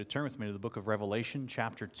Turn with me to the book of Revelation,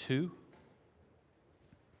 chapter 2.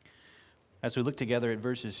 As we look together at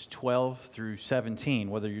verses 12 through 17,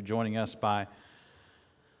 whether you're joining us by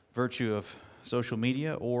virtue of social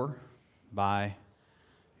media or by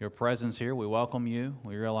your presence here, we welcome you.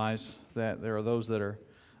 We realize that there are those that are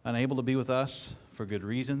unable to be with us for good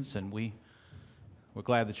reasons, and we're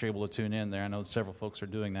glad that you're able to tune in there. I know several folks are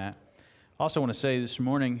doing that. I also want to say this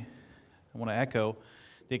morning, I want to echo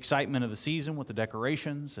the excitement of the season with the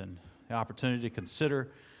decorations and the opportunity to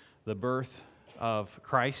consider the birth of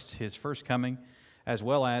Christ, His first coming, as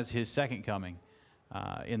well as His second coming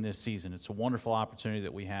in this season. It's a wonderful opportunity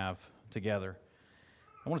that we have together.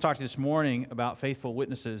 I want to talk to you this morning about faithful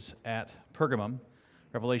witnesses at Pergamum,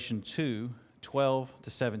 Revelation 2, 12 to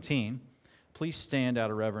 17. Please stand out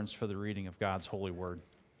of reverence for the reading of God's holy word.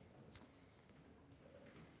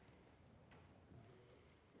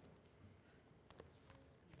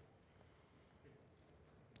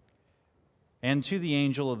 And to the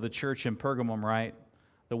angel of the church in Pergamum write,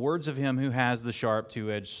 the words of him who has the sharp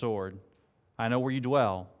two-edged sword. I know where you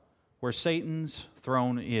dwell, where Satan's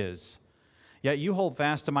throne is. Yet you hold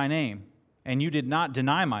fast to my name, and you did not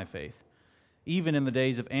deny my faith, even in the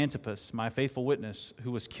days of Antipas, my faithful witness,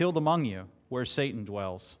 who was killed among you, where Satan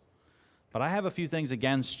dwells. But I have a few things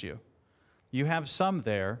against you. You have some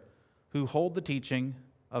there who hold the teaching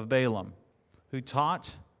of Balaam, who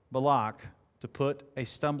taught Balak to put a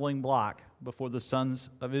stumbling block before the sons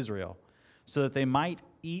of Israel, so that they might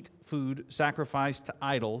eat food sacrificed to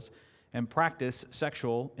idols and practice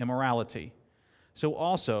sexual immorality. So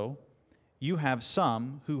also you have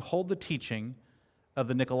some who hold the teaching of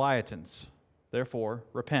the Nicolaitans. Therefore,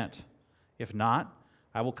 repent. If not,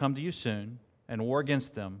 I will come to you soon and war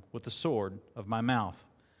against them with the sword of my mouth.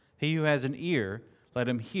 He who has an ear, let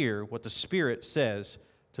him hear what the Spirit says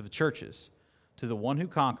to the churches. To the one who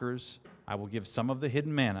conquers, I will give some of the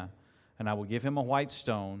hidden manna, and I will give him a white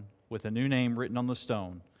stone with a new name written on the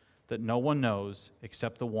stone that no one knows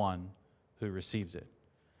except the one who receives it.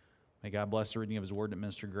 May God bless the reading of His word and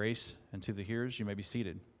minister grace. And to the hearers, you may be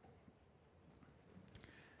seated.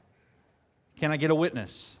 Can I get a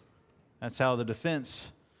witness? That's how the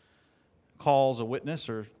defense calls a witness,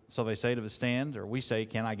 or so they say to the stand, or we say,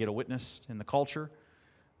 can I get a witness in the culture?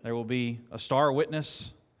 There will be a star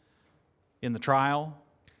witness in the trial.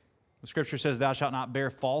 The Scripture says, thou shalt not bear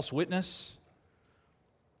false witness.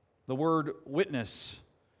 The word witness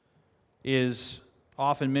is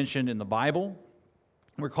often mentioned in the Bible.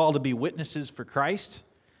 We're called to be witnesses for Christ.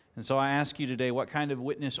 And so I ask you today, what kind of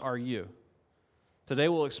witness are you? Today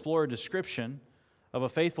we'll explore a description of a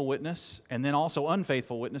faithful witness and then also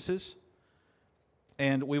unfaithful witnesses.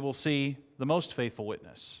 And we will see the most faithful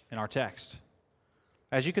witness in our text.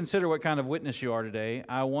 As you consider what kind of witness you are today,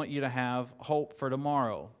 I want you to have hope for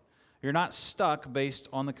tomorrow. You're not stuck based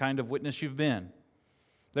on the kind of witness you've been.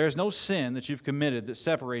 There is no sin that you've committed that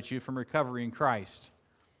separates you from recovery in Christ.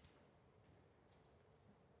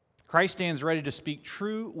 Christ stands ready to speak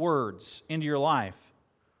true words into your life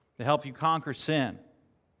to help you conquer sin.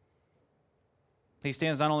 He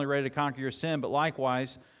stands not only ready to conquer your sin, but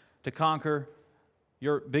likewise to conquer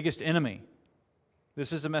your biggest enemy.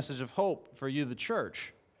 This is a message of hope for you, the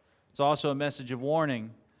church. It's also a message of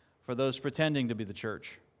warning for those pretending to be the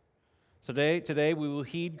church. Today we will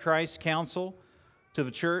heed Christ's counsel to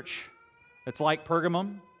the church that's like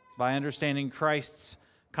Pergamum by understanding Christ's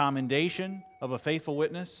commendation of a faithful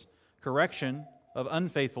witness, correction of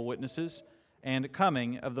unfaithful witnesses, and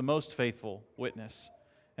coming of the most faithful witness.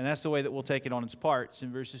 And that's the way that we'll take it on its parts.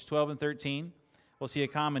 In verses 12 and 13, we'll see a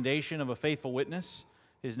commendation of a faithful witness.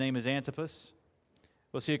 His name is Antipas.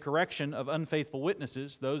 We'll see a correction of unfaithful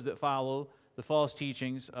witnesses, those that follow the false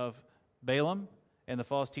teachings of Balaam and the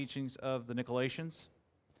false teachings of the Nicolaitans,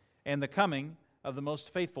 and the coming of the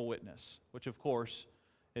most faithful witness, which of course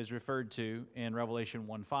is referred to in Revelation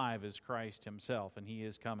 1:5 as Christ Himself, and He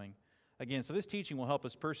is coming again. So this teaching will help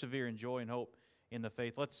us persevere in joy and hope in the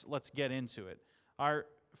faith. Let's get into it. Our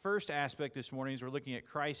first aspect this morning is we're looking at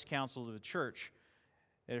Christ's counsel to the church.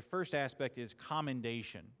 The first aspect is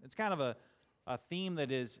commendation. It's kind of a theme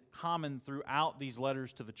that is common throughout these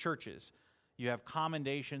letters to the churches. You have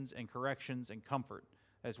commendations and corrections and comfort,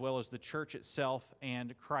 as well as the church itself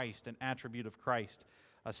and Christ, an attribute of Christ,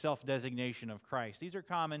 a self-designation of Christ. These are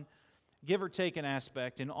common, give or take an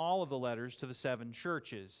aspect in all of the letters to the seven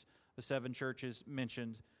churches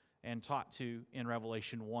mentioned and taught to in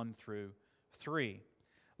Revelation 1 through 3.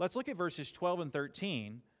 Let's look at verses 12 and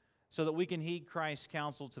 13 so that we can heed Christ's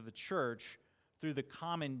counsel to the church through the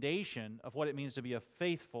commendation of what it means to be a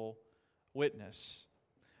faithful witness.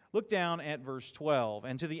 Look down at verse 12.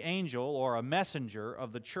 And to the angel, or a messenger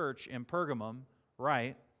of the church in Pergamum,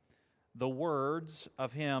 write, the words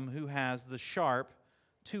of him who has the sharp,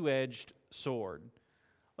 two-edged sword.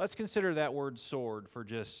 Let's consider that word sword for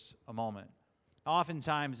just a moment.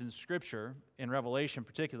 Oftentimes in Scripture, in Revelation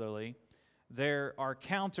particularly, there are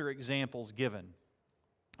counterexamples given.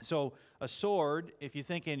 So a sword, if you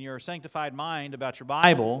think in your sanctified mind about your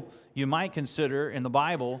Bible, you might consider in the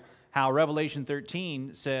Bible how Revelation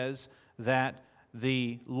 13 says that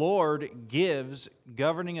the Lord gives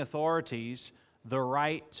governing authorities the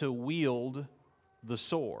right to wield the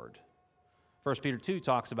sword. 1 Peter 2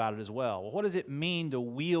 talks about it as well. Well, what does it mean to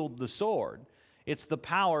wield the sword? It's the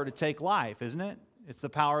power to take life, isn't it? It's the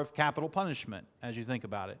power of capital punishment, as you think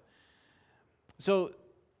about it. So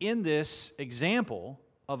in this example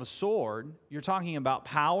of a sword, you're talking about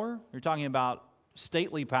power, you're talking about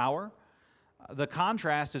stately power. The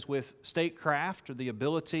contrast is with statecraft, or the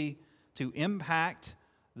ability to impact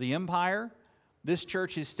the empire. This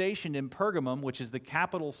church is stationed in Pergamum, which is the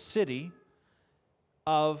capital city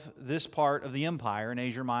of this part of the empire in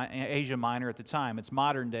Asia Minor at the time. It's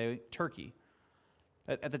modern-day Turkey.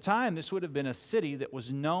 At the time, this would have been a city that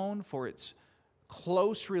was known for its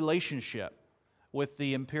close relationship with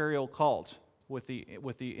the imperial cult, with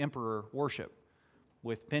the emperor worship,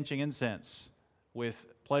 with pinching incense, with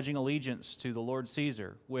pledging allegiance to the Lord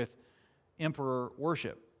Caesar, with emperor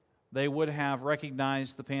worship. They would have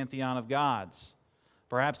recognized the pantheon of gods.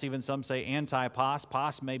 Perhaps even some say anti-Pos.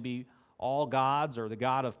 Pos may be all gods, or the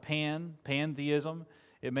god of pantheism.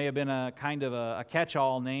 It may have been a kind of a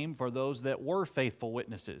catch-all name for those that were faithful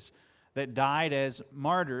witnesses, that died as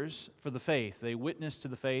martyrs for the faith. They witnessed to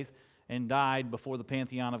the faith and died before the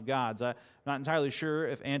pantheon of gods. I'm not entirely sure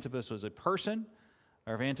if Antipas was a person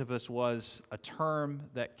or if Antipas was a term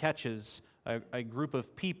that catches a group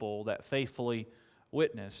of people that faithfully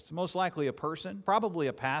witnessed. Most likely a person, probably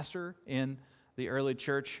a pastor in the early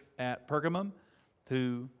church at Pergamum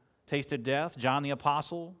who tasted death. John the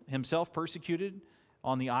Apostle, himself persecuted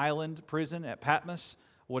on the island prison at Patmos,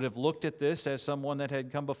 would have looked at this as someone that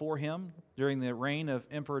had come before him during the reign of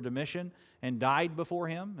Emperor Domitian and died before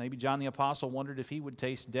him. Maybe John the Apostle wondered if he would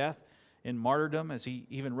taste death in martyrdom, as he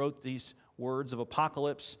even wrote these words of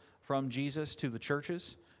apocalypse from Jesus to the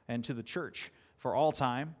churches and to the church for all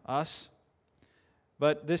time, us.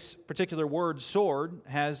 But this particular word, sword,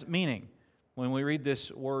 has meaning. When we read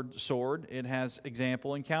this word sword, it has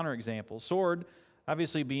example and counterexample. Sword,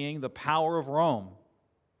 obviously being the power of Rome,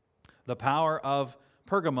 the power of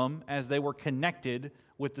Pergamum as they were connected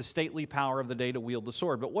with the stately power of the day to wield the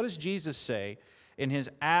sword. But what does Jesus say in his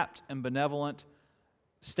apt and benevolent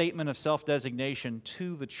statement of self-designation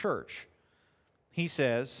to the church? He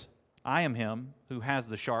says, I am him who has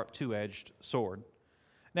the sharp two-edged sword.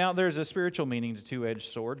 Now, there's a spiritual meaning to two-edged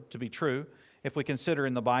sword, to be true. If we consider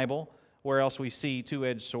in the Bible where else we see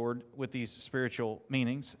two-edged sword with these spiritual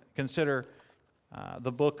meanings, consider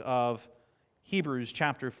the book of Hebrews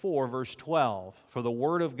chapter 4, verse 12. For the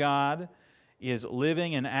word of God is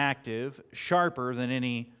living and active, sharper than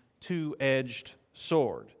any two-edged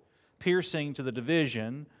sword, piercing to the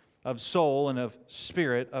division of soul and of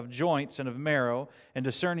spirit, of joints and of marrow, and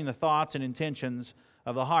discerning the thoughts and intentions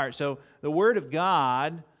of the heart. So the word of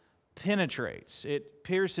God penetrates. It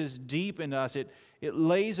pierces deep into us. It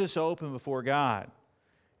lays us open before God.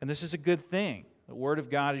 And this is a good thing. The word of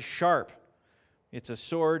God is sharp. It's a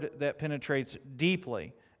sword that penetrates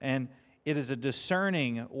deeply. And it is a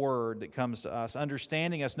discerning word that comes to us,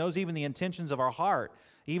 understanding us, knows even the intentions of our heart,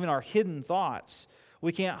 even our hidden thoughts.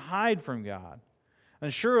 We can't hide from God.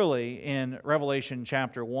 And surely in Revelation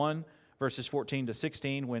chapter 1, verses 14 to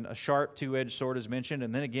 16, when a sharp two-edged sword is mentioned,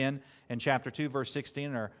 and then again in chapter 2, verse 16,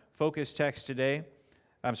 in our focus text today,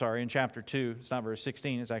 in chapter 2, it's not verse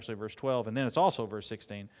 16, it's actually verse 12, and then it's also verse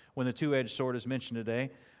 16, when the two-edged sword is mentioned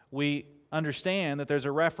today, we understand that there's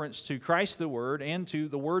a reference to Christ the Word and to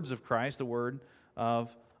the words of Christ, the Word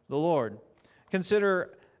of the Lord.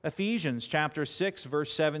 Consider Ephesians chapter 6,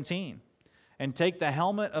 verse 17, and take the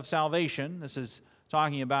helmet of salvation. This is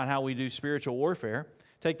talking about how we do spiritual warfare.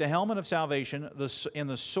 Take the helmet of salvation and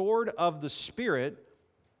the sword of the Spirit,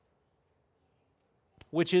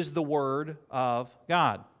 which is the Word of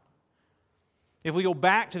God. If we go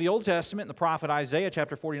back to the Old Testament, the prophet Isaiah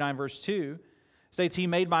chapter 49, verse 2, states, He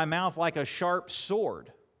made my mouth like a sharp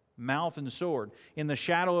sword, mouth and sword. In the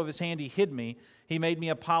shadow of His hand He hid me. He made me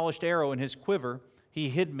a polished arrow in His quiver. He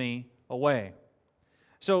hid me away.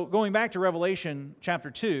 So going back to Revelation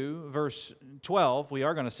chapter 2, verse 12, we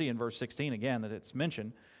are going to see in verse 16 again that it's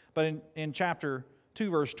mentioned. But in chapter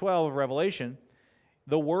 2, verse 12 of Revelation,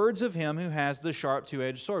 the words of Him who has the sharp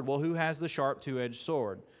two-edged sword. Well, who has the sharp two-edged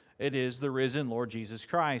sword? It is the risen Lord Jesus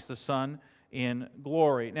Christ, the Son in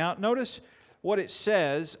glory. Now, notice what it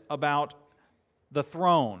says about the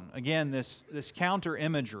throne. Again, this counter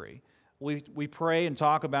imagery. We pray and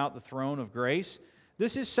talk about the throne of grace.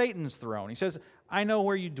 This is Satan's throne. He says, I know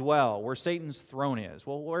where you dwell, where Satan's throne is.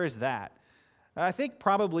 Well, where is that? I think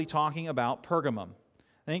probably talking about Pergamum.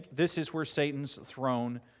 I think this is where Satan's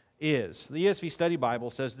throne is. The ESV Study Bible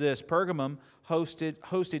says this: Pergamum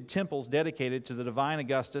hosted temples dedicated to the divine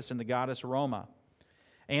Augustus and the goddess Roma,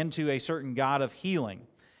 and to a certain god of healing,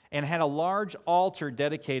 and had a large altar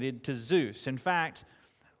dedicated to Zeus. In fact,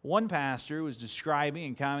 one pastor was describing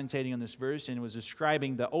and commentating on this verse and was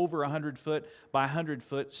describing the over 100-foot by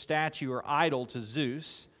 100-foot statue or idol to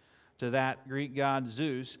Zeus, to that Greek god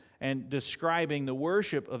Zeus, and describing the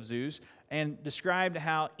worship of Zeus, and described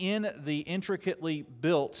how in the intricately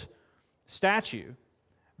built statue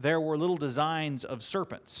there were little designs of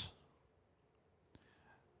serpents.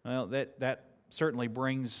 Well, that certainly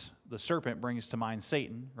the serpent brings to mind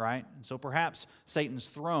Satan, right? And so perhaps Satan's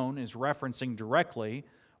throne is referencing directly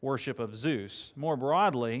worship of Zeus. More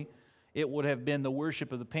broadly, it would have been the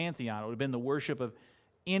worship of the pantheon. It would have been the worship of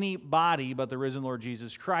anybody but the risen Lord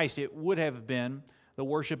Jesus Christ. It would have been the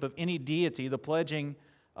worship of any deity, the pledging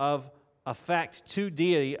of affect to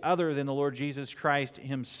deity other than the Lord Jesus Christ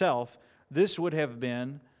himself. This would have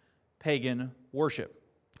been pagan worship.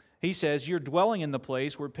 He says, you're dwelling in the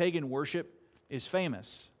place where pagan worship is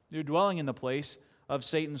famous. You're dwelling in the place of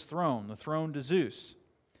Satan's throne, the throne to Zeus.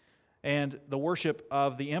 And the worship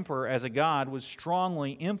of the emperor as a god was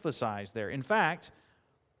strongly emphasized there. In fact,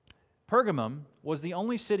 Pergamum was the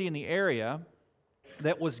only city in the area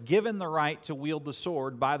that was given the right to wield the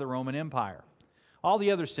sword by the Roman Empire. All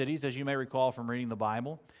the other cities, as you may recall from reading the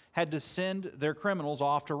Bible, had to send their criminals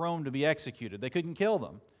off to Rome to be executed. They couldn't kill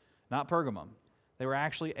them. Not Pergamum. They were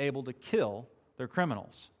actually able to kill their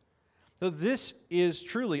criminals. So this is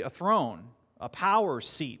truly a throne, a power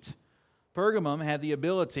seat. Pergamum had the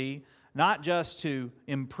ability not just to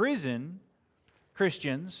imprison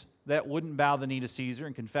Christians that wouldn't bow the knee to Caesar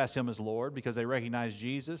and confess him as Lord because they recognized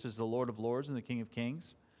Jesus as the Lord of Lords and the King of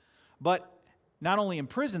Kings, but not only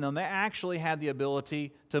imprison them, they actually had the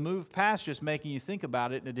ability to move past just making you think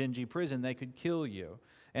about it in a dingy prison. They could kill you.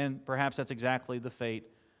 And perhaps that's exactly the fate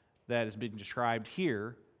that is being described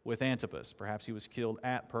here with Antipas. Perhaps he was killed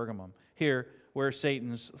at Pergamum, here where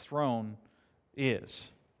Satan's throne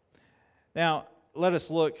is. Now, let us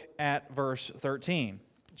look at verse 13,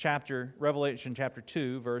 Revelation chapter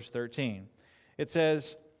 2, verse 13. It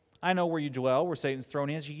says, I know where you dwell, where Satan's throne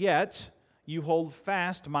is, yet you hold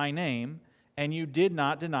fast my name, and you did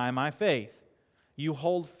not deny my faith. You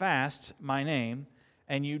hold fast my name,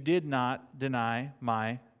 and you did not deny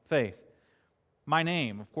my faith. My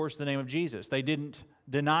name, of course, the name of Jesus. They didn't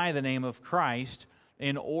deny the name of Christ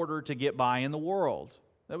in order to get by in the world.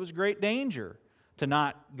 That was great danger to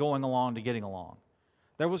not going along to getting along.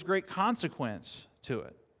 There was great consequence to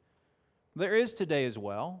it. There is today as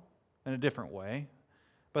well, in a different way,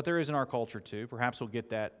 but there is in our culture too. Perhaps we'll get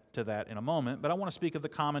to that in a moment, but I want to speak of the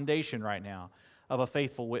commendation right now of a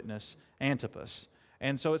faithful witness, Antipas.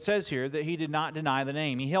 And so it says here that he did not deny the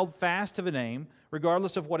name. He held fast to the name,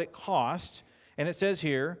 regardless of what it cost. And it says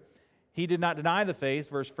here, he did not deny the faith,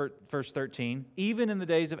 verse 13, even in the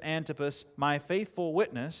days of Antipas, my faithful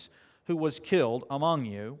witness, who was killed among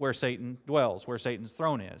you, where Satan dwells, where Satan's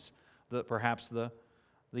throne is, perhaps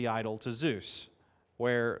the idol to Zeus,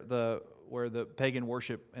 where the pagan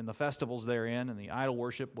worship and the festivals therein and the idol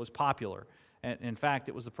worship was popular. And in fact,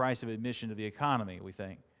 it was the price of admission to the economy, we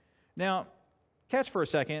think. Now, catch for a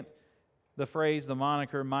second the phrase, the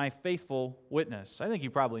moniker, my faithful witness. I think you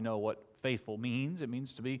probably know what faithful means. It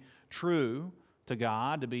means to be true to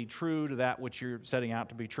God, to be true to that which you're setting out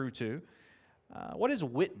to be true to. What is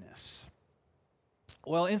witness?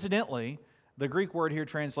 Well, incidentally, the Greek word here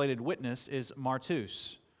translated witness is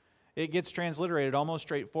martus. It gets transliterated almost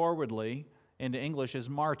straightforwardly into English as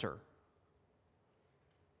martyr.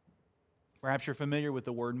 Perhaps you're familiar with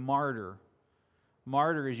the word martyr.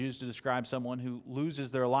 Martyr is used to describe someone who loses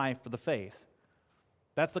their life for the faith.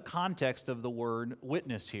 That's the context of the word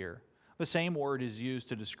witness here. The same word is used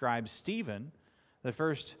to describe Stephen, the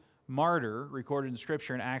first martyr recorded in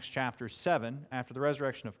Scripture in Acts chapter 7. After the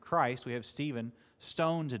resurrection of Christ, we have Stephen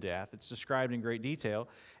stoned to death. It's described in great detail.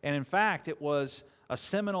 And in fact, it was a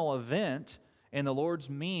seminal event in the Lord's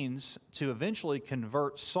means to eventually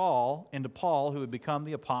convert Saul into Paul, who would become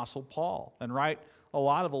the Apostle Paul and write a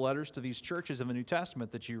lot of the letters to these churches of the New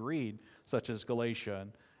Testament that you read, such as Galatia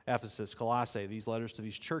and Ephesus, Colossae, these letters to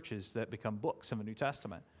these churches that become books in the New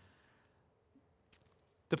Testament.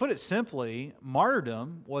 To put it simply,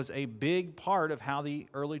 martyrdom was a big part of how the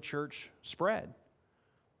early church spread.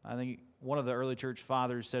 I think one of the early church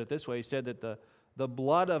fathers said it this way. He said that the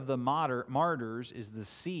blood of the martyrs is the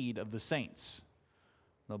seed of the saints.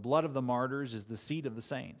 The blood of the martyrs is the seed of the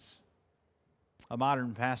saints. A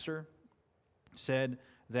modern pastor said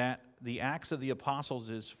that the Acts of the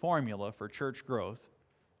Apostles' formula for church growth,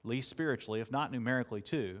 at least spiritually, if not numerically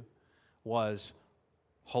too, was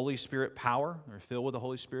Holy Spirit power, or filled with the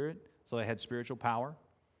Holy Spirit, so they had spiritual power.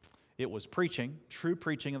 It was preaching, true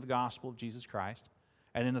preaching of the gospel of Jesus Christ.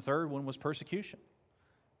 And then the third one was persecution.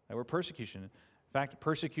 They were persecution. In fact,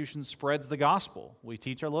 persecution spreads the gospel. We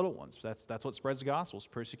teach our little ones. That's what spreads the gospel, is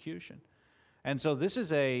persecution. And so this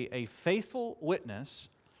is a faithful witness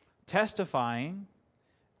testifying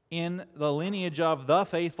in the lineage of the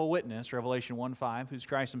faithful witness, Revelation 1:5, who's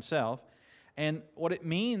Christ himself. And what it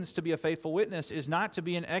means to be a faithful witness is not to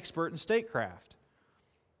be an expert in statecraft.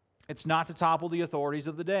 It's not to topple the authorities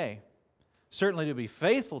of the day. Certainly to be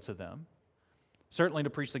faithful to them, certainly to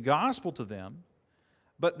preach the gospel to them,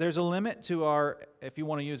 but there's a limit to our, if you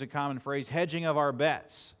want to use a common phrase, hedging of our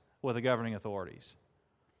bets with the governing authorities.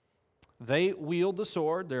 They wield the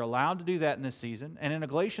sword. They're allowed to do that in this season. And in a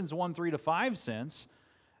Galatians 1:3-5 sense,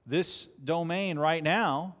 this domain right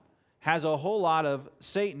now has a whole lot of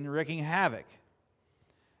Satan wreaking havoc.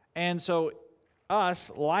 And so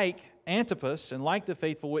us, like Antipas and like the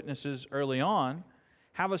faithful witnesses early on,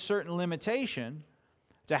 have a certain limitation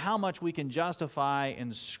to how much we can justify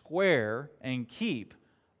and square and keep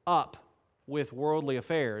up with worldly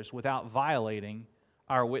affairs without violating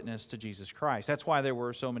our witness to Jesus Christ. That's why there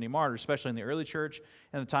were so many martyrs, especially in the early church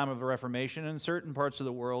and the time of the Reformation. In certain parts of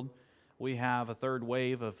the world, we have a third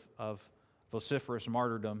wave of vociferous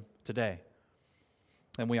martyrdom today.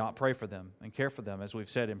 And we ought to pray for them and care for them. As we've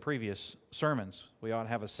said in previous sermons, we ought to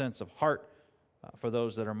have a sense of heart for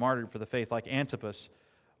those that are martyred for the faith, like Antipas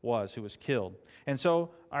was, who was killed. And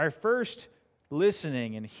so our first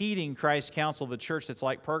listening and heeding Christ's counsel of a church that's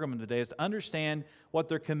like Pergamum today is to understand what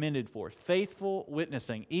they're commended for. Faithful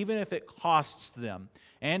witnessing, even if it costs them.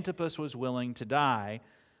 Antipas was willing to die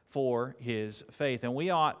for his faith. And we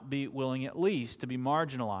ought be willing at least to be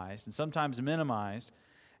marginalized and sometimes minimized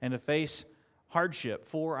and to face hardship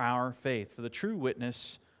for our faith, for the true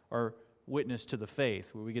witness or witness to the faith,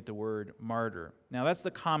 where we get the word martyr. Now that's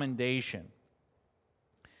the commendation.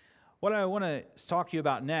 What I want to talk to you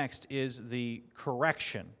about next is the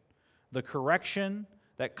correction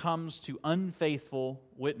that comes to unfaithful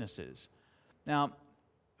witnesses. Now,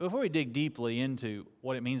 before we dig deeply into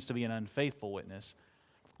what it means to be an unfaithful witness,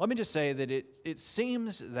 let me just say that it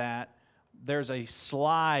seems that there's a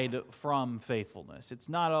slide from faithfulness. It's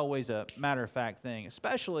not always a matter-of-fact thing,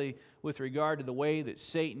 especially with regard to the way that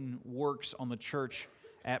Satan works on the church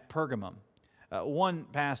at Pergamum. One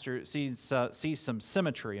pastor sees some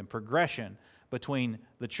symmetry and progression between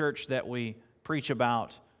the church that we preach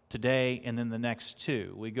about today and then the next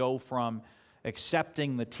two. We go from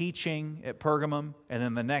accepting the teaching at Pergamum, and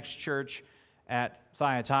then the next church at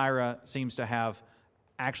Thyatira seems to have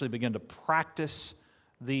actually begun to practice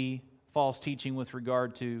the false teaching with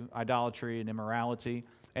regard to idolatry and immorality.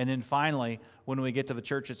 And then finally, when we get to the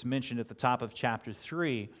church that's mentioned at the top of chapter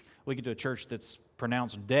 3, we get to a church that's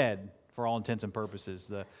pronounced dead for all intents and purposes.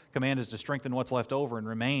 The command is to strengthen what's left over and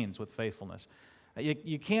remains with faithfulness.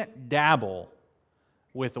 You can't dabble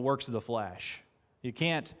with the works of the flesh. You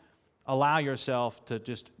can't allow yourself to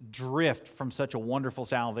just drift from such a wonderful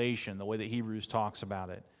salvation, the way that Hebrews talks about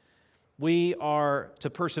it. We are to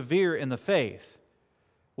persevere in the faith,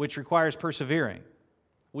 which requires persevering.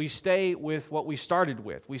 We stay with what we started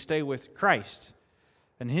with. We stay with Christ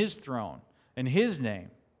and His throne and His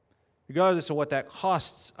name, regardless of what that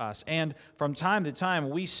costs us. And from time to time,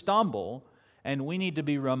 we stumble, and we need to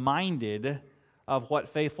be reminded of what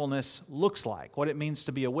faithfulness looks like, what it means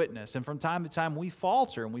to be a witness. And from time to time, we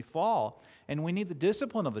falter and we fall, and we need the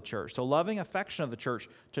discipline of the church, the loving affection of the church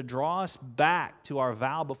to draw us back to our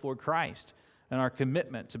vow before Christ and our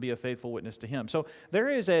commitment to be a faithful witness to Him. So there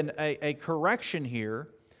is a correction here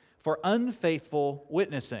for unfaithful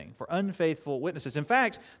witnessing, for unfaithful witnesses. In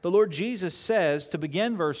fact, the Lord Jesus says, to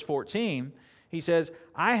begin verse 14, He says,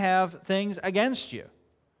 I have things against you.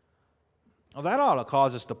 Well, that ought to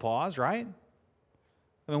cause us to pause, right?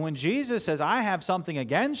 I mean, when Jesus says, I have something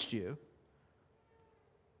against you,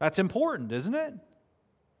 that's important, isn't it?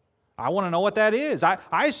 I want to know what that is.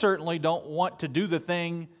 I certainly don't want to do the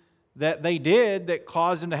thing that they did that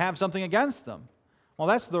caused them to have something against them. Well,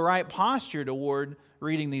 that's the right posture toward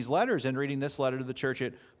reading these letters and reading this letter to the church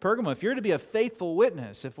at Pergamum. If you're to be a faithful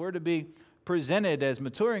witness, if we're to be presented as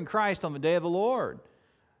mature in Christ on the day of the Lord,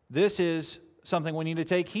 this is something we need to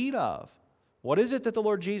take heed of. What is it that the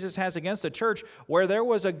Lord Jesus has against a church where there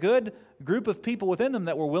was a good group of people within them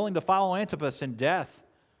that were willing to follow Antipas in death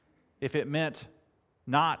if it meant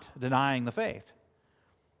not denying the faith?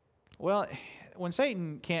 Well, when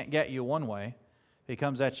Satan can't get you one way, he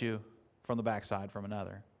comes at you from the backside from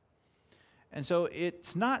another. And so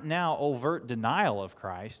it's not now overt denial of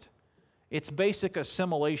Christ. It's basic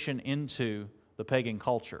assimilation into the pagan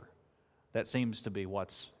culture. That seems to be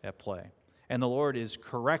what's at play. And the Lord is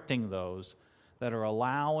correcting those that are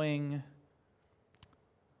allowing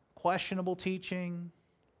questionable teaching,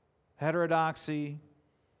 heterodoxy,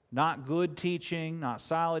 not good teaching, not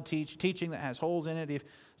solid teaching that has holes in it,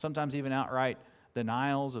 sometimes even outright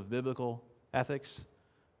denials of biblical ethics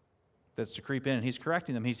that's to creep in. And He's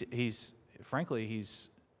correcting them. He's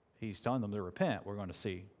telling them to repent, we're going to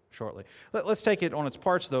see shortly. Let's take it on its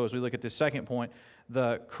parts, though, as we look at this second point,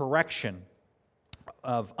 the correction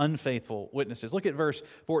of unfaithful witnesses. Look at verse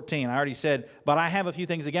 14. I already said, but I have a few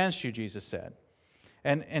things against you, Jesus said.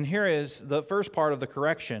 And here is the first part of the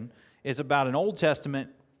correction is about an Old Testament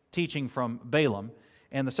teaching from Balaam,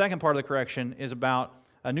 and the second part of the correction is about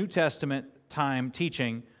a New Testament time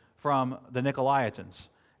teaching from the Nicolaitans.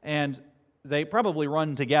 And they probably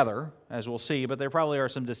run together, as we'll see, but there probably are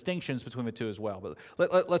some distinctions between the two as well.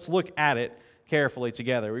 But let's look at it carefully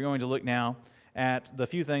together. We're going to look now at the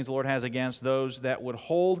few things the Lord has against those that would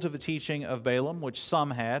hold to the teaching of Balaam, which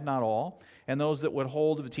some had, not all, and those that would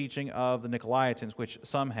hold to the teaching of the Nicolaitans, which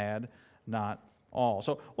some had, not all.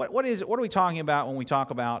 So what are we talking about when we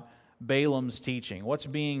talk about Balaam's teaching? What's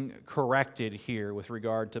being corrected here with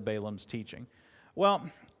regard to Balaam's teaching? Well,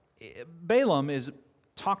 Balaam is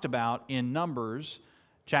talked about in Numbers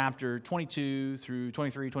chapter 22 through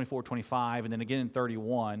 23, 24, 25, and then again in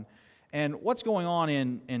 31. And what's going on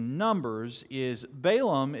in Numbers is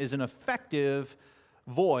Balaam is an effective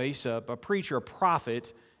voice, a preacher, a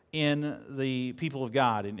prophet in the people of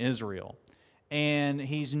God in Israel. And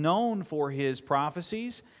he's known for his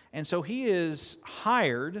prophecies, and so he is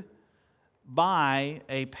hired by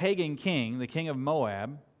a pagan king, the king of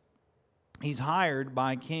Moab. He's hired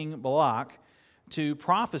by King Balak to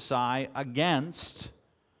prophesy against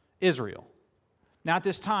Israel. Now at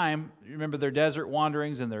this time, you remember their desert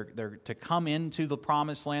wanderings, and they're to come into the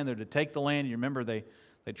promised land, they're to take the land. You remember they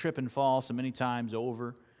trip and fall so many times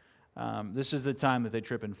over. This is the time that they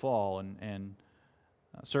trip and fall, and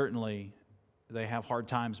certainly they have hard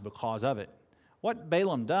times because of it. What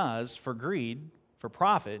Balaam does for greed, for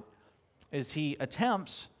profit, is he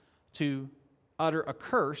attempts to utter a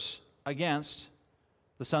curse against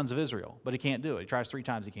the sons of Israel, but he can't do it. He tries 3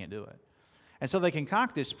 times, he can't do it. And so they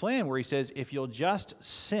concoct this plan where he says, if you'll just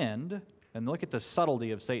send, and look at the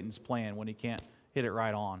subtlety of Satan's plan when he can't hit it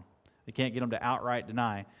right on. He can't get them to outright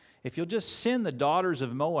deny. If you'll just send the daughters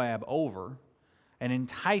of Moab over and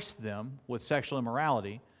entice them with sexual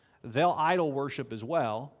immorality, they'll idol worship as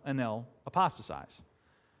well, and they'll apostatize.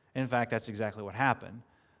 In fact, that's exactly what happened.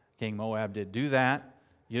 King Moab did do that,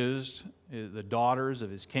 used the daughters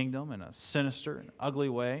of his kingdom in a sinister and ugly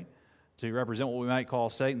way to represent what we might call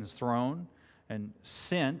Satan's throne, and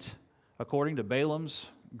sent, according to Balaam's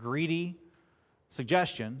greedy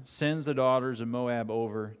suggestion, sends the daughters of Moab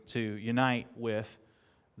over to unite with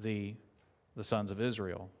the sons of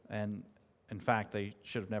Israel. And in fact, they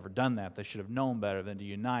should have never done that. They should have known better than to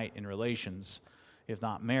unite in relations, if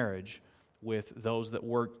not marriage, with those that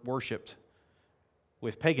worshipped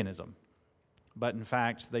with paganism. But in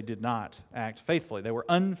fact, they did not act faithfully. They were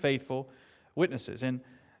unfaithful witnesses. And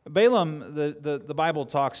Balaam, the Bible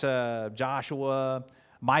talks Joshua,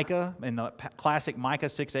 Micah, in the classic Micah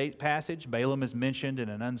 6:8 passage, Balaam is mentioned in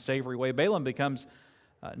an unsavory way. Balaam becomes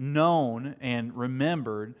known and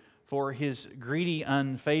remembered for his greedy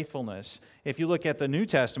unfaithfulness. If you look at the New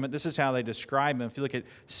Testament, this is how they describe him. If you look at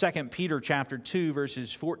 2 Peter chapter 2,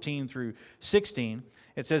 verses 14 through 16,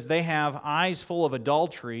 it says, they have eyes full of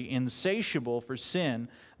adultery, insatiable for sin.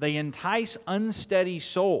 They entice unsteady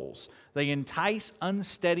souls. They entice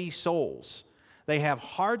unsteady souls. They have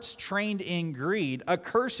hearts trained in greed,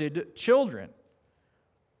 accursed children.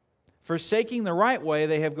 Forsaking the right way,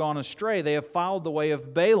 they have gone astray. They have followed the way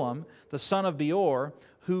of Balaam, the son of Beor,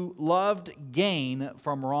 who loved gain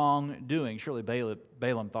from wrongdoing. Surely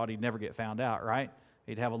Balaam thought he'd never get found out, right?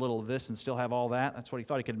 He'd have a little of this and still have all that. That's what he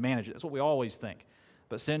thought he could manage it. That's what we always think.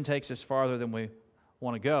 But sin takes us farther than we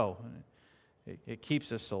want to go. It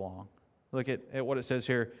keeps us so long. Look at what it says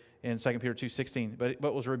here in 2 Peter 2:16.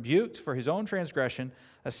 But was rebuked for his own transgression.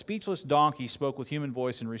 A speechless donkey spoke with human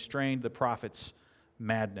voice and restrained the prophet's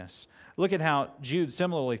madness. Look at how Jude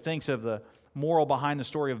similarly thinks of the moral behind the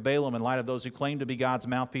story of Balaam in light of those who claim to be God's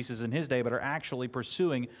mouthpieces in his day, but are actually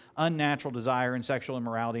pursuing unnatural desire and sexual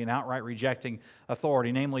immorality and outright rejecting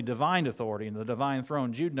authority, namely divine authority and the divine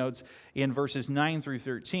throne. Jude notes in verses 9 through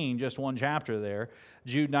 13, just one chapter there,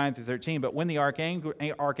 Jude 9 through 13, but when the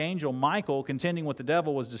archangel Michael, contending with the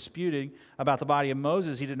devil, was disputing about the body of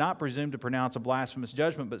Moses, he did not presume to pronounce a blasphemous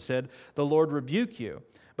judgment, but said, "The Lord rebuke you."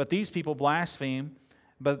 But these people blaspheme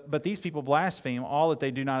all that they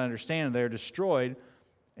do not understand, and they are destroyed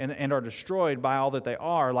and are destroyed by all that they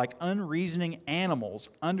are, like unreasoning animals,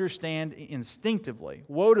 understand instinctively.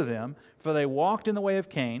 Woe to them, for they walked in the way of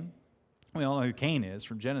Cain. We all know who Cain is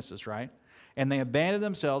from Genesis, right? And they abandoned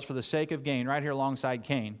themselves for the sake of gain, right here alongside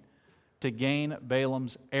Cain, to gain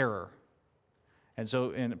Balaam's error. And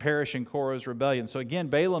so, and perish in Korah's rebellion. So again,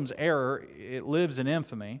 Balaam's error, it lives in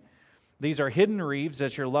infamy. These are hidden reefs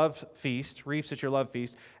at your love feast,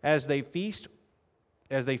 as they feast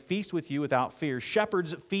with you without fear.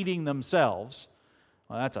 Shepherds feeding themselves.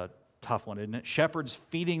 Well, that's a tough one, isn't it? Shepherds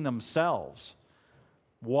feeding themselves.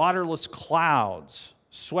 Waterless clouds,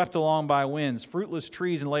 swept along by winds. Fruitless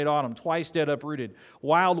trees in late autumn, twice dead uprooted.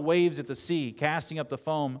 Wild waves at the sea, casting up the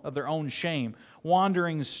foam of their own shame.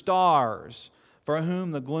 Wandering stars, for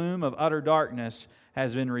whom the gloom of utter darkness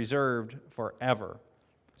has been reserved forever.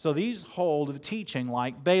 So these hold of teaching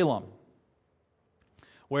like Balaam,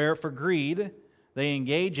 where for greed they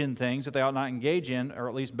engage in things that they ought not engage in, or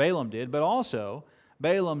at least Balaam did, but also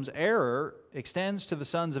Balaam's error extends to the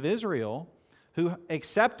sons of Israel who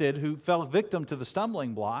fell victim to the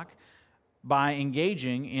stumbling block by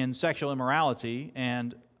engaging in sexual immorality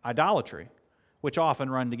and idolatry, which often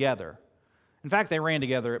run together. In fact, they ran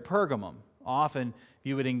together at Pergamum. Often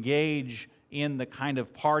you would engage in the kind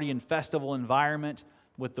of party and festival environment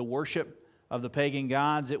with the worship of the pagan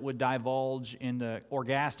gods. It would divulge into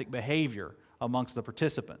orgastic behavior amongst the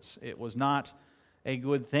participants. It was not a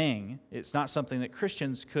good thing. It's not something that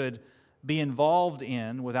Christians could be involved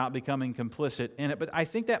in without becoming complicit in it. But I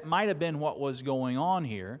think that might have been what was going on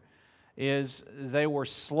here, is they were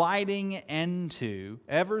sliding into,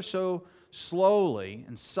 ever so slowly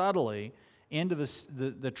and subtly, into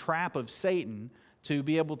the trap of Satan to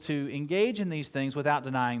be able to engage in these things without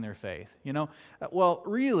denying their faith. You know, well,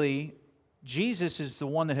 really, Jesus is the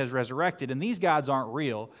one that has resurrected, and these gods aren't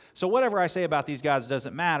real. So whatever I say about these gods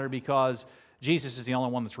doesn't matter because Jesus is the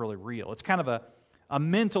only one that's really real. It's kind of a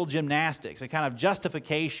mental gymnastics, a kind of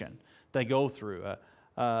justification they go through,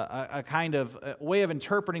 a kind of way of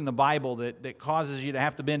interpreting the Bible that causes you to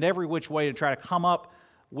have to bend every which way to try to come up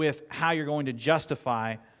with how you're going to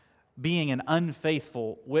justify being an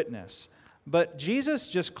unfaithful witness. But Jesus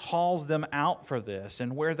just calls them out for this,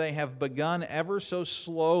 and where they have begun ever so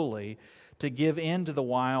slowly to give in to the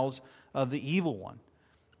wiles of the evil one,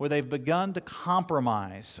 where they've begun to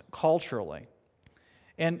compromise culturally.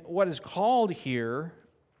 And what is called here,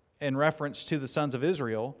 in reference to the sons of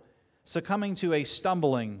Israel, succumbing to a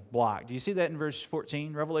stumbling block. Do you see that in verse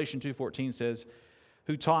 14? Revelation 2:14 says,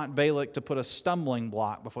 who taught Balak to put a stumbling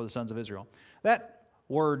block before the sons of Israel. That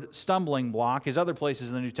word stumbling block is other places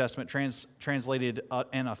in the New Testament translated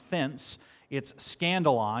an offense. It's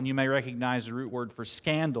scandalon. You may recognize the root word for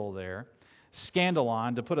scandal there.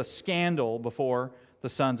 Scandalon, to put a scandal before the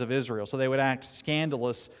sons of Israel. So they would act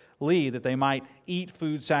scandalously, that they might eat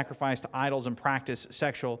food sacrificed to idols and practice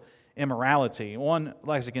sexual immorality. One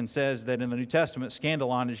lexicon says that in the New Testament,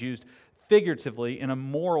 scandalon is used figuratively in a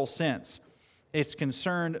moral sense. It's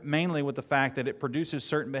concerned mainly with the fact that it produces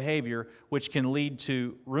certain behavior which can lead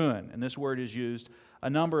to ruin. And this word is used a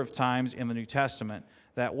number of times in the New Testament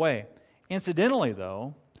that way. Incidentally,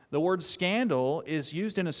 though, the word scandal is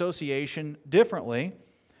used in association differently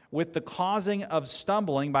with the causing of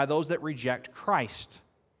stumbling by those that reject Christ.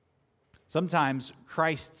 Sometimes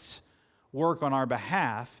Christ's work on our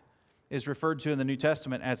behalf is referred to in the New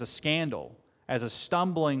Testament as a scandal, as a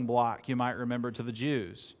stumbling block, you might remember, to the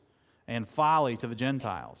Jews, and folly to the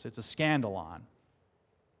Gentiles. It's a scandalon.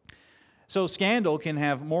 So scandal can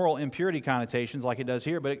have moral impurity connotations like it does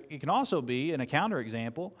here, but it can also be, in a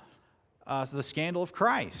counterexample, the scandal of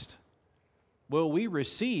Christ. Will we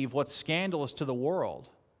receive what's scandalous to the world,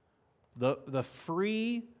 the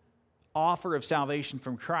free offer of salvation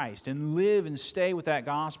from Christ, and live and stay with that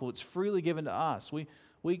gospel? It's freely given to us.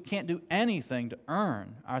 We can't do anything to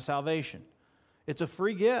earn our salvation. It's a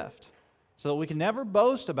free gift, so that we can never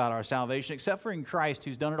boast about our salvation except for in Christ,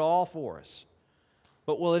 who's done it all for us.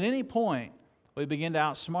 But will at any point we begin to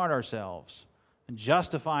outsmart ourselves and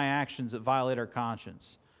justify actions that violate our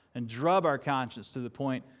conscience and drub our conscience to the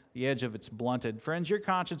point the edge of it's blunted? Friends, your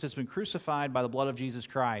conscience has been crucified by the blood of Jesus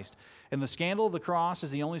Christ, and the scandal of the cross is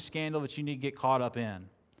the only scandal that you need to get caught up in.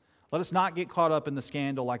 Let us not get caught up in the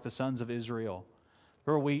scandal like the sons of Israel,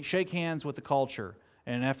 where we shake hands with the culture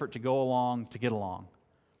in an effort to go along to get along.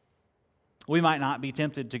 We might not be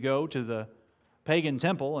tempted to go to the pagan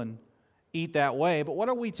temple and eat that way, but what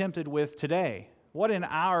are we tempted with today? What in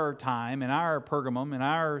our time, in our Pergamum, in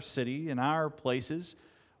our city, in our places,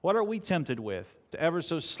 what are we tempted with to ever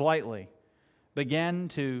so slightly begin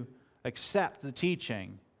to accept the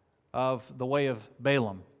teaching of the way of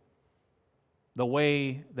Balaam, the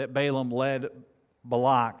way that Balaam led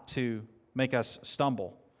Balak to make us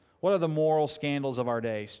stumble? What are the moral scandals of our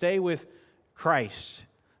day? Stay with Christ.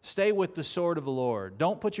 Stay with the sword of the Lord.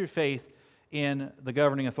 Don't put your faith in the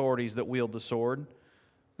governing authorities that wield the sword.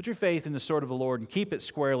 Put your faith in the sword of the Lord and keep it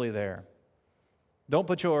squarely there. Don't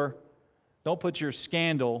put your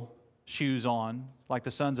scandal shoes on like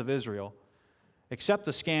the sons of Israel. Accept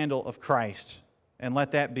the scandal of Christ and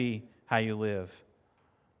let that be how you live.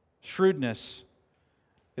 Shrewdness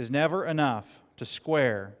is never enough to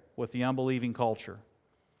square with the unbelieving culture.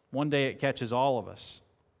 One day it catches all of us.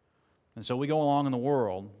 And so we go along in the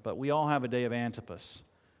world, but we all have a day of Antipas,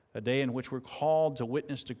 a day in which we're called to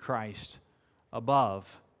witness to Christ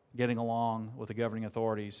above getting along with the governing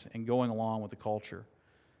authorities and going along with the culture.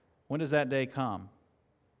 When does that day come?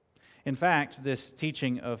 In fact, this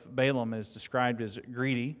teaching of Balaam is described as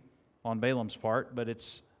greedy on Balaam's part, but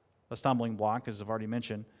it's a stumbling block, as I've already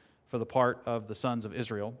mentioned, for the part of the sons of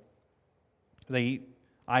Israel. They eat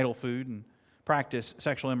idol food and practice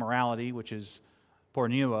sexual immorality, which is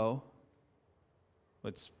pornuo.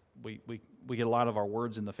 We get a lot of our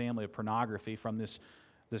words in the family of pornography from this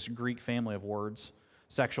Greek family of words.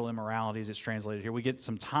 Sexual immorality, as it's translated here. We get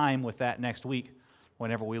some time with that next week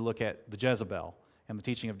whenever we look at the Jezebel and the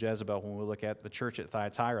teaching of Jezebel, when we look at the church at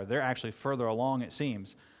Thyatira. They're actually further along, it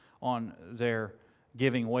seems, on their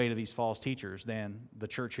giving way to these false teachers than the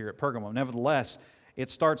church here at Pergamum. Nevertheless, it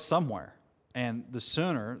starts somewhere, and the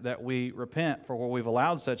sooner that we repent for where we've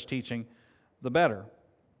allowed such teaching, the better.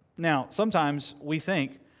 Now, sometimes we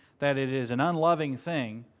think that it is an unloving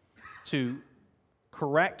thing to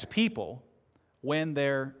correct people when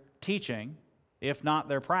their teaching, if not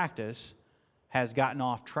their practice, has gotten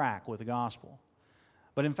off track with the gospel.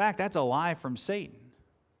 But in fact, that's a lie from Satan.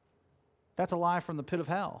 That's a lie from the pit of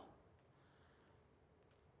hell.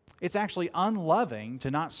 It's actually unloving to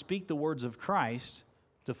not speak the words of Christ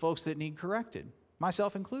to folks that need corrected,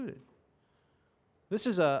 myself included. This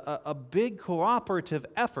is a big cooperative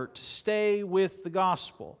effort to stay with the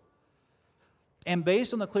gospel. And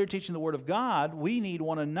based on the clear teaching of the Word of God, we need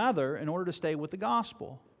one another in order to stay with the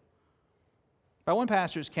gospel. By one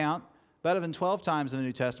pastor's count, better than 12 times in the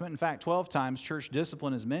New Testament, in fact, 12 times church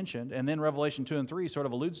discipline is mentioned, and then Revelation 2 and 3 sort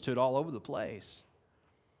of alludes to it all over the place.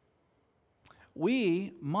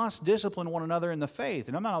 We must discipline one another in the faith.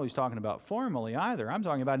 And I'm not always talking about formally either. I'm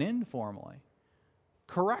talking about informally.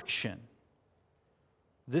 Correction.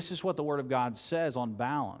 This is what the Word of God says on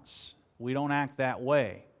balance. We don't act that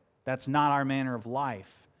way. That's not our manner of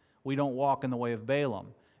life. We don't walk in the way of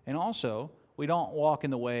Balaam. And also, we don't walk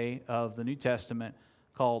in the way of the New Testament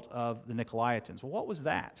cult of the Nicolaitans. Well, what was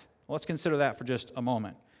that? Well, let's consider that for just a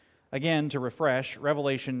moment. Again, to refresh,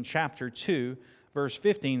 Revelation chapter 2, verse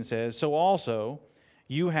 15 says, "So also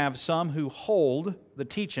you have some who hold the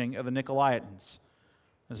teaching of the Nicolaitans."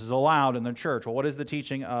 This is allowed in the church. Well, what is the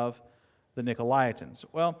teaching of the Nicolaitans?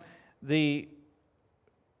 Well, the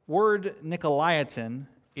word Nicolaitan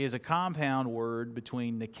is a compound word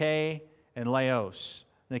between Nike and Laos.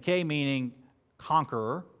 Nike meaning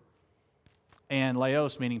conqueror, and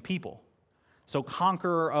Laos meaning people. So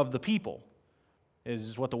conqueror of the people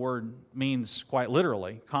is what the word means quite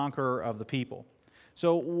literally, conqueror of the people.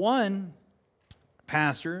 So one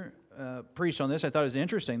pastor preached on this. I thought it was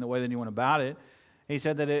interesting the way that he went about it. He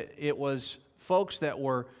said that it was folks that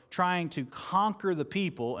were trying to conquer the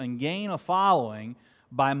people and gain a following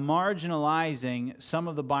by marginalizing some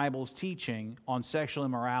of the Bible's teaching on sexual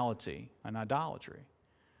immorality and idolatry.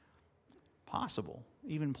 Possible,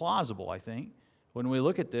 even plausible, I think, when we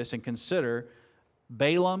look at this and consider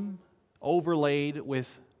Balaam overlaid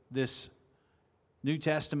with this New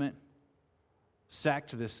Testament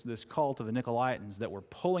sect, this cult of the Nicolaitans that were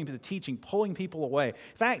pulling people away.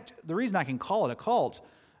 In fact, the reason I can call it a cult,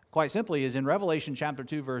 quite simply, is in Revelation chapter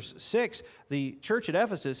 2, verse 6, the church at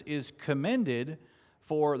Ephesus is commended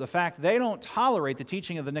for the fact they don't tolerate the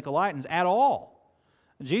teaching of the Nicolaitans at all.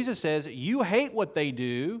 Jesus says, you hate what they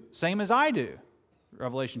do, same as I do.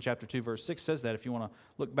 Revelation chapter 2, verse 6 says that. If you want to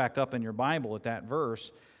look back up in your Bible at that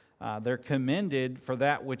verse, they're commended for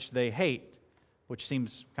that which they hate, which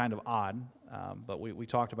seems kind of odd, but we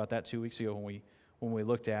talked about that 2 weeks ago when we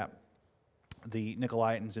looked at the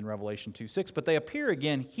Nicolaitans in Revelation 2:6, but they appear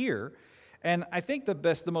again here. And I think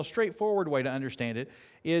the most straightforward way to understand it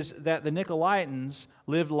is that the Nicolaitans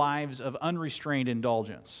lived lives of unrestrained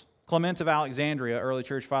indulgence. Clement of Alexandria, early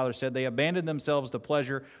church father, said they abandoned themselves to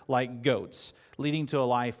pleasure like goats, leading to a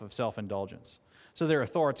life of self-indulgence. So they're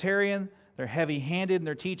authoritarian, they're heavy-handed in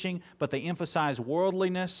their teaching, but they emphasize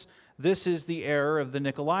worldliness. This is the error of the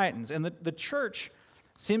Nicolaitans. And the church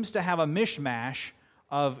seems to have a mishmash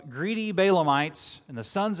of greedy Balaamites and the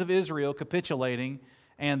sons of Israel capitulating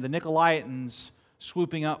and the Nicolaitans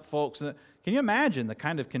swooping up folks. Can you imagine the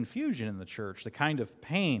kind of confusion in the church, the kind of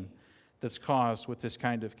pain that's caused with this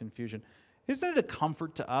kind of confusion? Isn't it a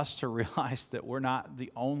comfort to us to realize that we're not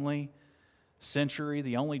the only century,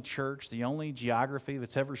 the only church, the only geography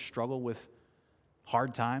that's ever struggled with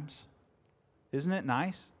hard times? Isn't it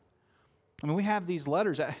nice? I mean, we have these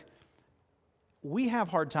letters. We have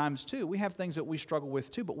hard times too. We have things that we struggle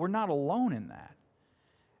with too, but we're not alone in that.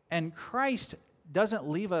 And Christ doesn't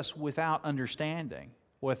leave us without understanding,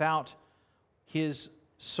 without His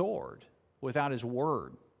sword, without His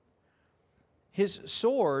word. His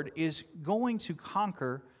sword is going to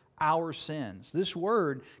conquer our sins. This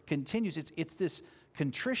word continues. It's this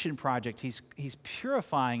contrition project. He's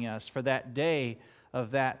purifying us for that day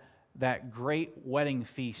of that great wedding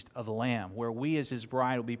feast of the Lamb, where we as His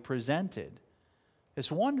bride will be presented.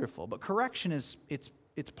 It's wonderful, but correction it's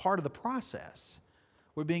part of the process.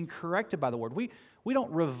 We're being corrected by the Word. We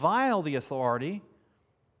don't revile the authority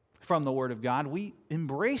from the Word of God. We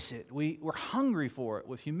embrace it. We're hungry for it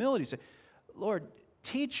with humility. Say, Lord,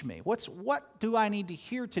 teach me. What do I need to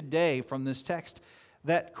hear today from this text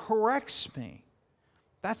that corrects me?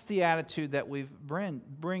 That's the attitude that we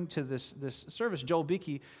bring to this service. Joel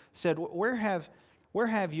Beakey said, where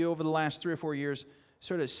have you over the last 3 or 4 years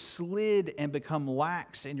sort of slid and become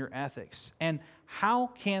lax in your ethics? And how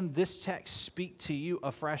can this text speak to you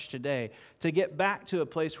afresh today to get back to a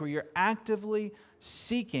place where you're actively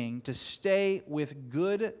seeking to stay with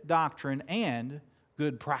good doctrine and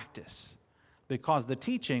good practice? Because the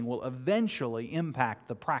teaching will eventually impact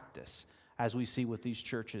the practice, as we see with these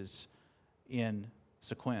churches in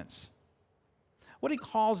sequence. What he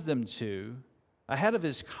calls them to ahead of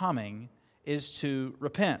His coming is to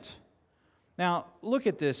repent. Now, look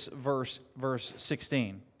at this verse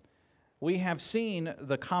 16. We have seen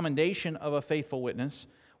the commendation of a faithful witness.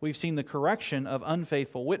 We've seen the correction of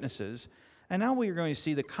unfaithful witnesses. And now we are going to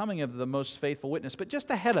see the coming of the most faithful witness. But just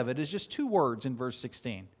ahead of it is just 2 words in verse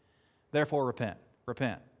 16. Therefore, repent.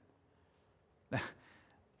 Repent.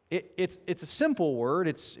 It's a simple word.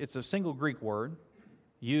 It's a single Greek word.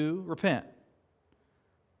 You repent.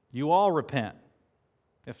 You all repent.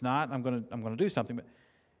 If not, I'm going to do something. But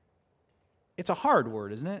it's a hard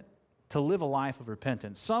word, isn't it? To live a life of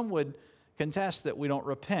repentance. Some would contest that we don't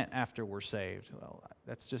repent after we're saved. Well,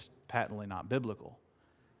 that's just patently not biblical.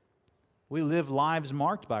 We live lives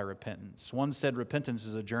marked by repentance. One said repentance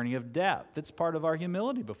is a journey of depth. It's part of our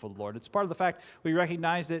humility before the Lord. It's part of the fact we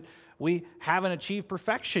recognize that we haven't achieved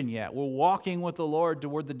perfection yet. We're walking with the Lord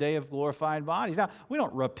toward the day of glorified bodies. Now, we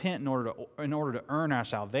don't repent in order to earn our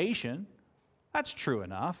salvation. That's true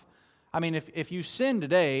enough. I mean, if you sin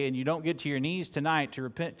today and you don't get to your knees tonight to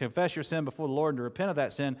repent, confess your sin before the Lord and to repent of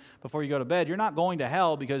that sin before you go to bed, you're not going to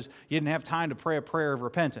hell because you didn't have time to pray a prayer of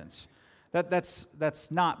repentance. That's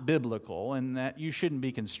not biblical, and that you shouldn't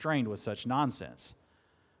be constrained with such nonsense.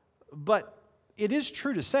 But it is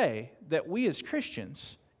true to say that we as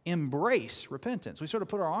Christians embrace repentance. We sort of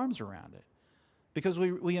put our arms around it because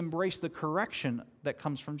we embrace the correction that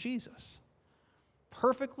comes from Jesus.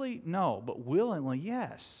 Perfectly, no, but willingly,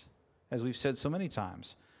 yes, as we've said so many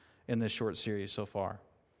times in this short series so far.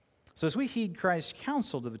 So as we heed Christ's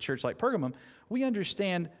counsel to the church like Pergamum, we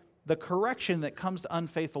understand the correction that comes to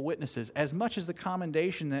unfaithful witnesses as much as the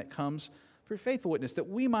commendation that comes for faithful witness, that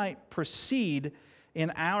we might proceed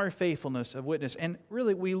in our faithfulness of witness. And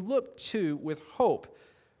really, we look to, with hope,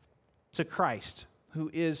 to Christ,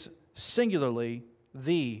 who is singularly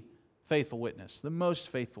the faithful witness, the most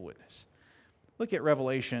faithful witness. Look at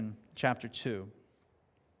Revelation chapter 2,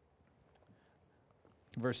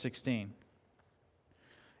 verse 16.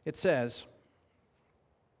 It says,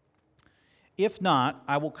 "If not,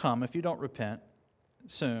 I will come, if you don't repent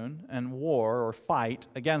soon, and war or fight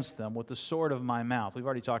against them with the sword of my mouth." We've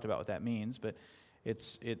already talked about what that means, but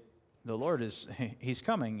the Lord He's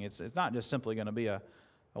coming. It's not just simply going to be a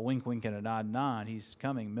wink, wink, and a nod, nod. He's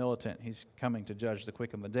coming militant. He's coming to judge the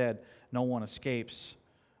quick and the dead. No one escapes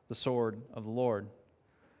the sword of the Lord.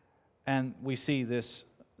 And we see this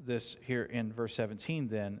here in verse 17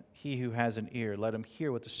 then. "He who has an ear, let him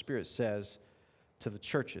hear what the Spirit says to the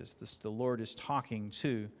churches." The Lord is talking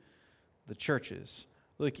to the churches.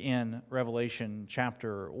 Look in Revelation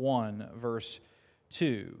chapter 1, verse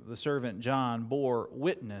 2. The servant John bore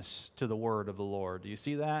witness to the word of the Lord. Do you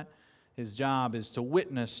see that? His job is to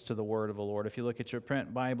witness to the word of the Lord. If you look at your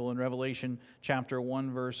print Bible in Revelation chapter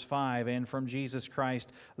 1, verse 5, and from Jesus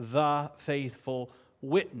Christ, the faithful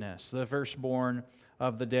witness, the firstborn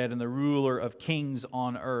of the dead and the ruler of kings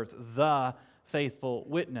on earth, the faithful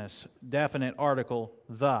witness. Definite article,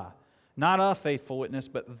 the. Not a faithful witness,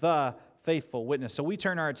 but the faithful witness. So we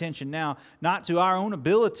turn our attention now not to our own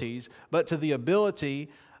abilities, but to the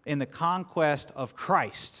ability in the conquest of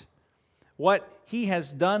Christ. What He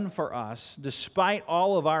has done for us, despite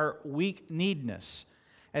all of our weak-kneedness,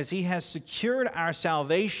 as He has secured our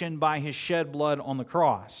salvation by His shed blood on the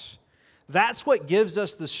cross. That's what gives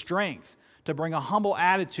us the strength to bring a humble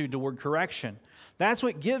attitude toward correction. That's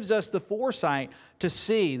what gives us the foresight to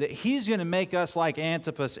see that He's going to make us like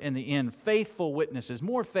Antipas in the end, faithful witnesses,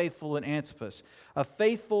 more faithful than Antipas, a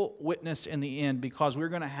faithful witness in the end, because we're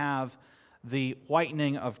going to have the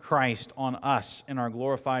whitening of Christ on us in our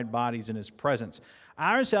glorified bodies in His presence.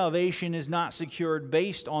 Our salvation is not secured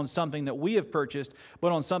based on something that we have purchased,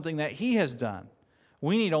 but on something that He has done.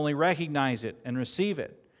 We need only recognize it and receive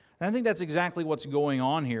it. And I think that's exactly what's going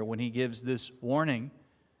on here when He gives this warning,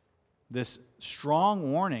 this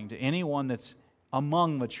strong warning to anyone that's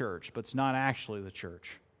among the church, but it's not actually the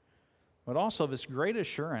church. But also this great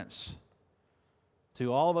assurance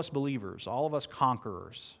to all of us believers, all of us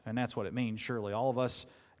conquerors, and that's what it means, surely. All of us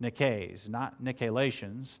Nicaeans, not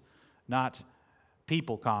Nicolaitans, not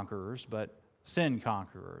people conquerors, but sin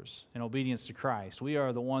conquerors in obedience to Christ. We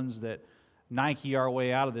are the ones that Nike our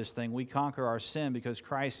way out of this thing. We conquer our sin because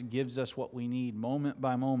Christ gives us what we need moment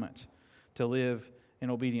by moment to live in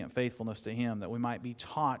obedient faithfulness to Him, that we might be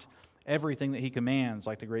taught everything that He commands,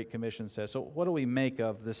 like the Great Commission says. So what do we make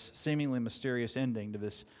of this seemingly mysterious ending to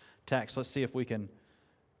this text? Let's see if we can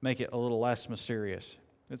make it a little less mysterious.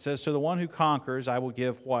 It says, to the one who conquers, I will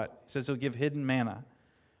give what? It says He'll give hidden manna.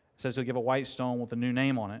 It says He'll give a white stone with a new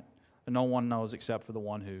name on it that no one knows except for the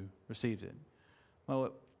one who receives it.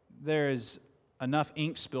 Well, there is enough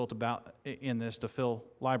ink spilt about in this to fill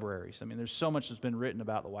libraries. I mean, there's so much that's been written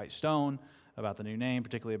about the white stone, about the new name,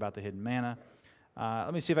 particularly about the hidden manna.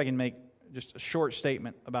 Let me see if I can make just a short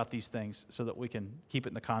statement about these things so that we can keep it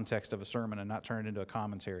in the context of a sermon and not turn it into a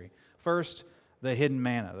commentary. First, the hidden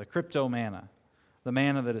manna, the crypto manna, the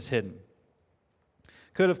manna that is hidden.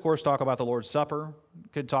 Could, of course, talk about the Lord's Supper,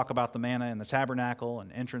 could talk about the manna in the tabernacle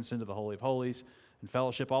and entrance into the Holy of Holies and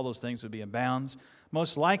fellowship. All those things would be in bounds.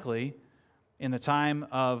 Most likely, in the time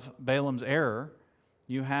of Balaam's error,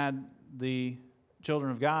 you had the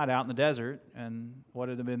children of God out in the desert, and what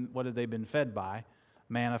had they been fed by?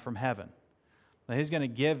 Manna from heaven. Now, He's going to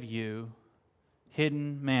give you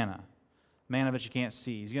hidden manna that you can't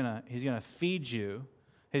see. He's going to feed you.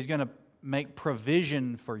 He's going to make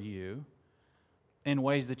provision for you in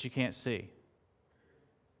ways that you can't see.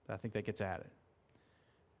 I think that gets added.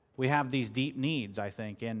 We have these deep needs, I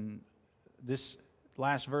think, and this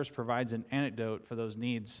last verse provides an antidote for those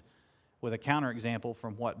needs with a counterexample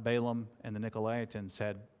from what Balaam and the Nicolaitans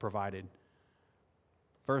had provided.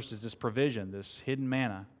 First is this provision, this hidden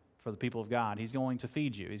manna for the people of God. He's going to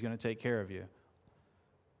feed you. He's going to take care of you.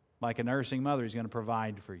 Like a nursing mother, He's going to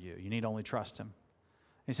provide for you. You need only trust Him.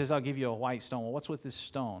 He says, I'll give you a white stone. Well, what's with this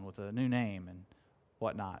stone with a new name and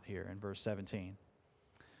whatnot here in verse 17?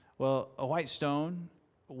 Well, a white stone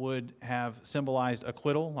would have symbolized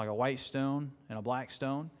acquittal, like a white stone and a black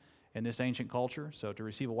stone in this ancient culture. So to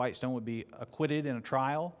receive a white stone would be acquitted in a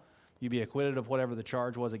trial. You'd be acquitted of whatever the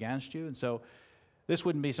charge was against you. And so this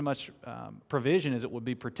wouldn't be so much provision as it would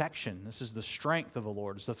be protection. This is the strength of the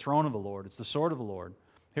Lord. It's the throne of the Lord. It's the sword of the Lord.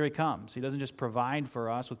 Here He comes. He doesn't just provide for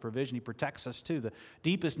us with provision. He protects us too. The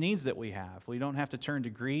deepest needs that we have. We don't have to turn to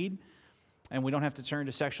greed, and we don't have to turn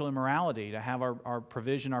to sexual immorality to have our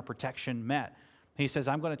provision, our protection met. He says,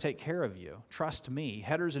 I'm going to take care of you. Trust me.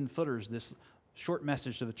 Headers and footers, this short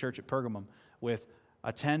message to the church at Pergamum with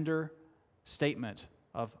a tender statement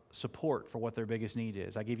of support for what their biggest need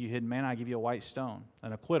is. I give you hidden manna, I give you a white stone,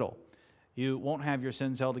 an acquittal. You won't have your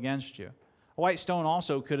sins held against you. A white stone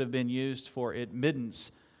also could have been used for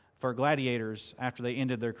admittance for gladiators after they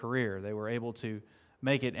ended their career. They were able to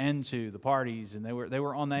make it into the parties, and they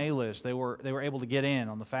were on the A-list. They were able to get in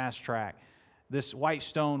on the fast track. This white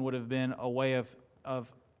stone would have been a way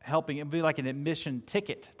of helping. It would be like an admission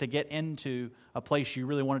ticket to get into a place you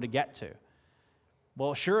really wanted to get to.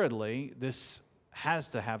 Well, assuredly, this has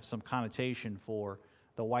to have some connotation for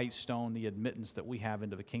the white stone, the admittance that we have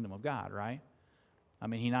into the kingdom of God, right? I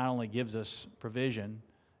mean, He not only gives us provision,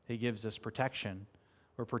 He gives us protection.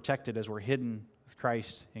 We're protected as we're hidden with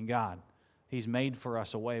Christ in God. He's made for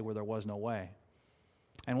us a way where there was no way.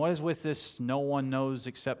 And what is with this no one knows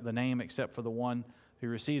except the name, except for the one who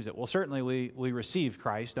receives it? Well, certainly we receive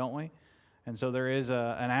Christ, don't we? And so there is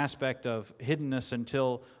an aspect of hiddenness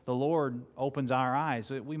until the Lord opens our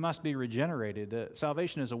eyes. We must be regenerated.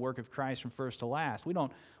 Salvation is a work of Christ from first to last. We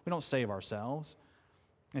don't save ourselves.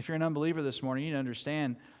 If you're an unbeliever this morning, you need to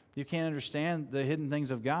understand you can't understand the hidden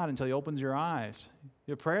things of God until He opens your eyes.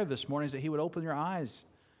 Your prayer this morning is that He would open your eyes.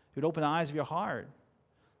 He would open the eyes of your heart.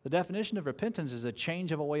 The definition of repentance is a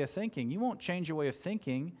change of a way of thinking. You won't change your way of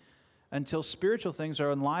thinking until spiritual things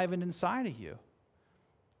are enlivened inside of you.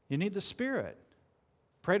 You need the Spirit.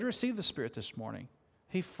 Pray to receive the Spirit this morning.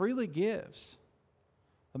 He freely gives.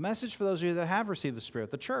 A message for those of you that have received the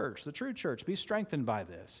Spirit, the church, the true church, be strengthened by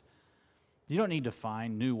this. You don't need to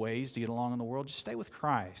find new ways to get along in the world. Just stay with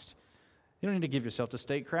Christ. You don't need to give yourself to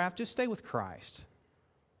statecraft. Just stay with Christ.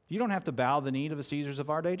 You don't have to bow the knee to the Caesars of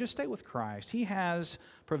our day. Just stay with Christ. He has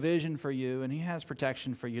provision for you, and He has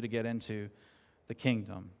protection for you to get into the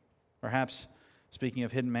kingdom. Perhaps, speaking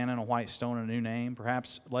of hidden manna and a white stone and a new name,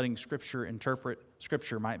 perhaps letting Scripture interpret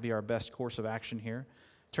Scripture might be our best course of action here.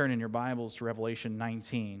 Turn in your Bibles to Revelation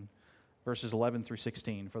 19, verses 11 through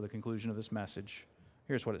 16 for the conclusion of this message.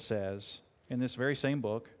 Here's what it says in this very same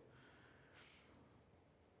book.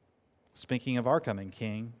 Speaking of our coming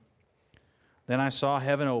King, then I saw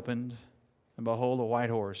heaven opened, and behold, a white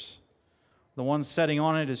horse. The one sitting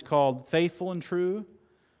on it is called Faithful and True,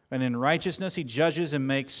 and in righteousness He judges and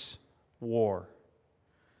makes war.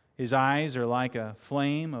 His eyes are like a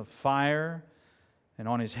flame of fire, and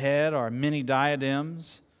on His head are many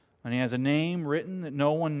diadems, and He has a name written that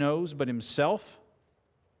no one knows but Himself.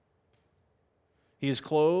 He is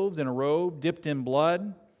clothed in a robe dipped in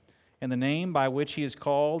blood, and the name by which He is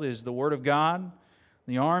called is the Word of God.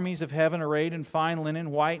 The armies of heaven, arrayed in fine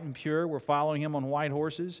linen, white and pure, were following Him on white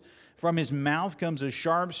horses. From His mouth comes a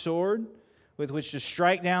sharp sword with which to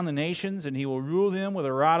strike down the nations, and He will rule them with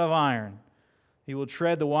a rod of iron. He will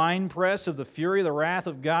tread the winepress of the fury, the wrath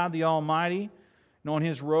of God the Almighty. And on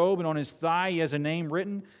His robe and on His thigh He has a name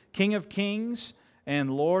written, King of Kings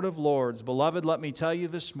and Lord of Lords. Beloved, let me tell you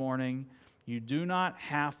this morning, you do not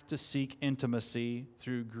have to seek intimacy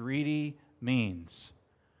through greedy means.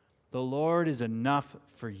 The Lord is enough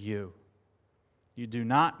for you. You do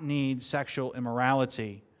not need sexual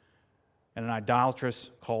immorality and an idolatrous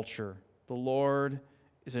culture. The Lord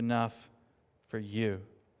is enough for you.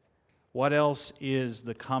 What else is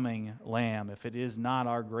the coming Lamb if it is not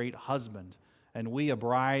our great husband, and we a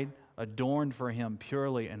bride adorned for Him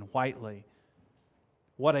purely and whitely?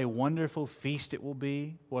 What a wonderful feast it will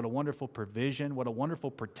be. What a wonderful provision. What a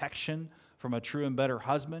wonderful protection from a true and better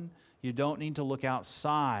husband. You don't need to look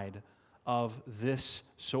outside of this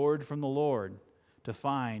sword from the Lord to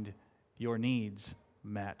find your needs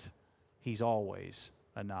met. He's always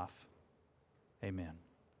enough. Amen.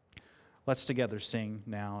 Let's together sing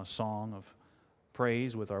now a song of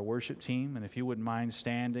praise with our worship team. And if you wouldn't mind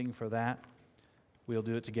standing for that, we'll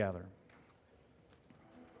do it together.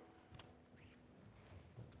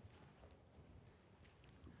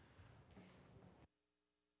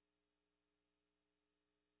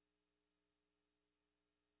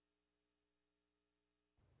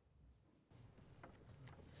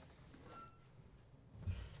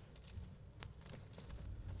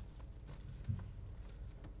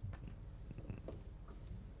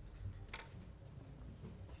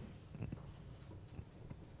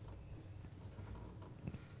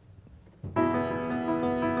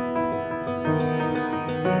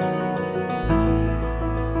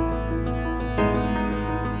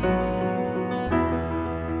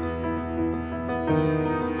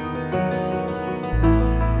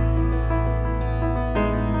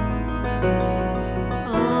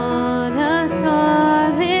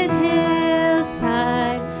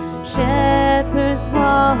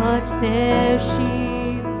 Watch their sheep.